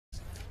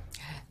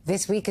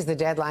This week is the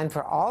deadline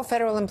for all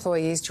federal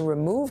employees to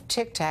remove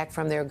TikTok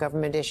from their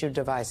government-issued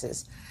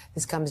devices.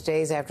 This comes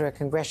days after a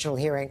congressional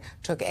hearing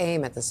took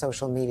aim at the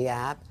social media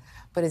app.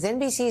 But as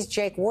NBC's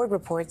Jake Ward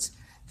reports,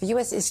 the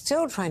U.S. is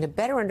still trying to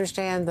better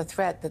understand the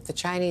threat that the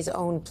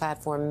Chinese-owned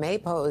platform may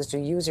pose to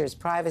users'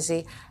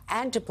 privacy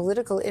and to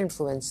political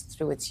influence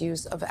through its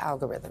use of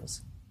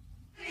algorithms.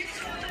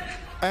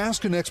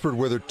 Ask an expert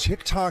whether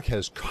TikTok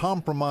has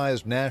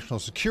compromised national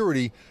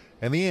security,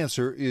 and the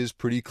answer is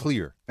pretty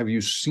clear. Have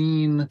you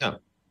seen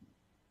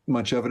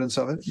much evidence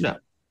of it?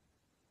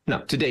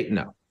 No, to date,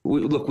 no.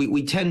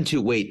 We tend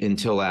to wait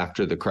until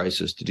after the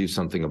crisis to do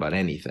something about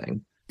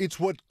anything. It's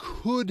what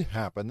could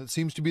happen that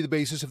seems to be the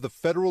basis of the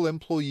federal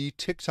employee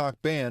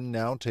TikTok ban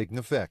now taking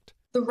effect.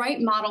 The right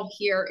model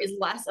here is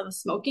less of a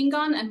smoking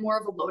gun and more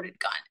of a loaded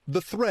gun. The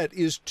threat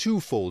is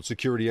twofold,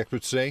 security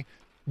experts say.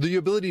 The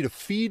ability to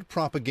feed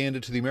propaganda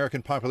to the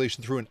American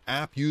population through an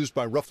app used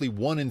by roughly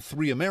 1 in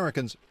 3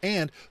 Americans,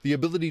 and the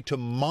ability to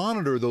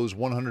monitor those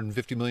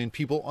 150 million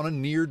people on a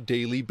near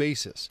daily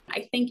basis.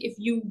 I think if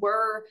you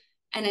were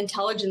an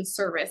intelligence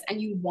service and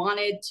you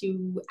wanted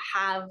to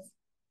have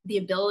the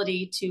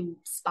ability to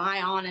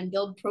spy on and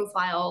build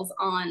profiles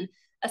on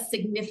a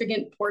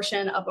significant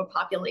portion of a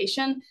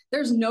population,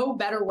 there's no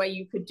better way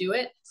you could do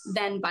it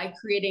than by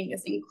creating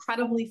this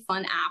incredibly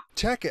fun app.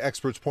 Tech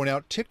experts point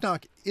out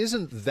TikTok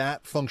isn't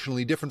that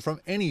functionally different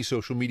from any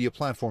social media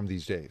platform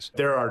these days.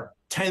 There are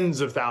tens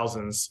of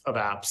thousands of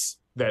apps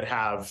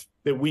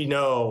that we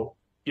know,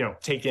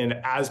 take in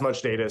as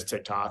much data as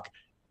TikTok,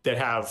 that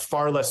have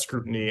far less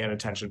scrutiny and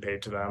attention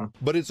paid to them.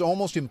 But it's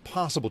almost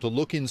impossible to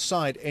look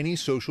inside any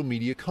social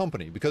media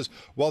company because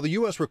while the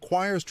U.S.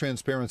 requires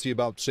transparency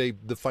about, say,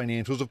 the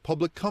financials of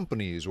public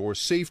companies or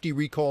safety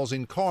recalls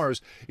in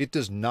cars, it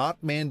does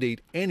not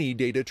mandate any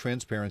data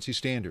transparency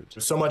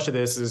standards. So much of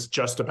this is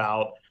just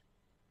about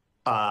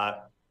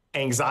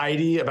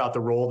anxiety about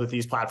the role that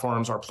these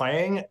platforms are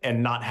playing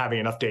and not having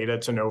enough data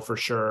to know for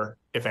sure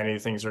if any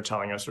things they're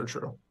telling us are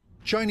true.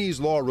 Chinese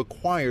law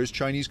requires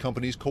Chinese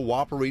companies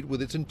cooperate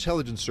with its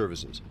intelligence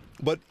services.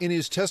 But in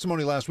his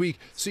testimony last week,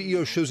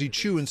 CEO Shouzi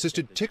Chu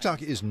insisted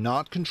TikTok is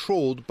not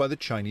controlled by the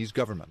Chinese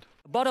government.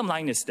 Bottom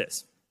line is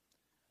this: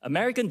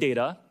 American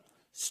data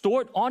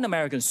stored on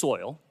American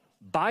soil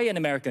by an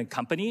American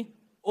company,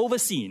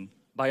 overseen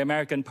by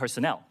American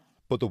personnel.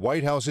 But the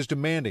White House is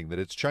demanding that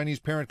its Chinese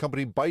parent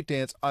company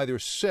ByteDance either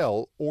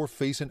sell or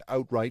face an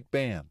outright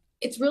ban.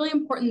 It's really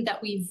important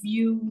that we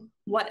view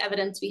what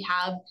evidence we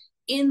have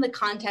in the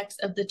context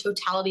of the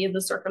totality of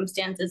the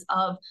circumstances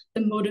of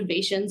the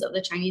motivations of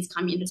the Chinese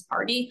Communist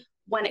Party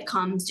when it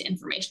comes to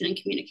information and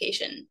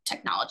communication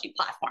technology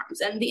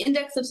platforms. And the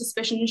index of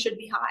suspicion should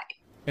be high.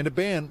 And a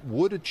ban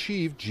would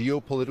achieve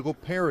geopolitical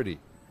parity.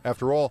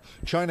 After all,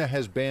 China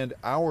has banned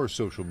our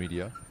social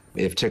media.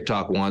 If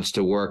TikTok wants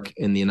to work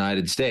in the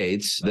United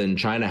States, then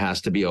China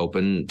has to be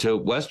open to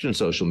Western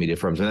social media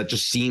firms. And that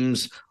just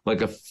seems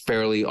like a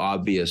fairly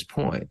obvious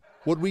point.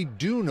 What we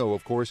do know,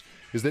 of course,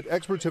 is that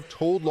experts have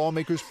told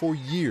lawmakers for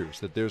years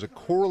that there's a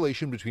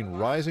correlation between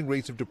rising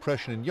rates of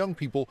depression in young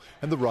people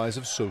and the rise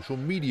of social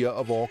media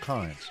of all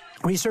kinds.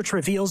 Research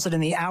reveals that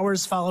in the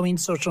hours following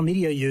social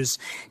media use,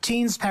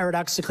 teens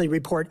paradoxically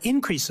report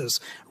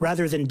increases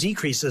rather than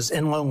decreases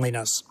in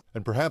loneliness.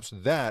 And perhaps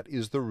that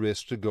is the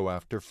risk to go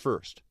after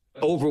first.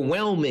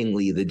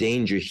 Overwhelmingly, the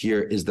danger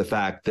here is the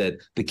fact that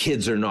the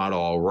kids are not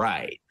all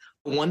right.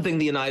 One thing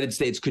the United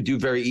States could do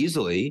very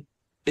easily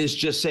is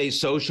just say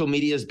social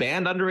media is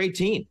banned under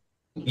 18.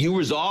 You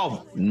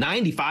resolve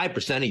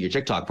 95% of your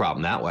TikTok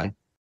problem that way.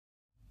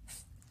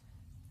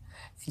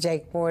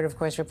 Jake Ward, of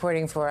course,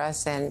 reporting for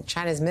us. And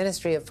China's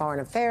Ministry of Foreign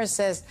Affairs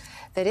says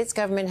that its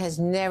government has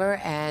never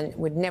and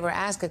would never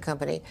ask a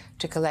company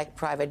to collect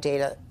private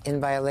data in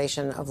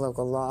violation of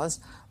local laws.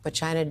 But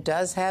China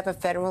does have a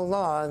federal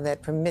law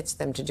that permits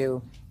them to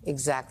do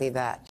exactly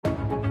that.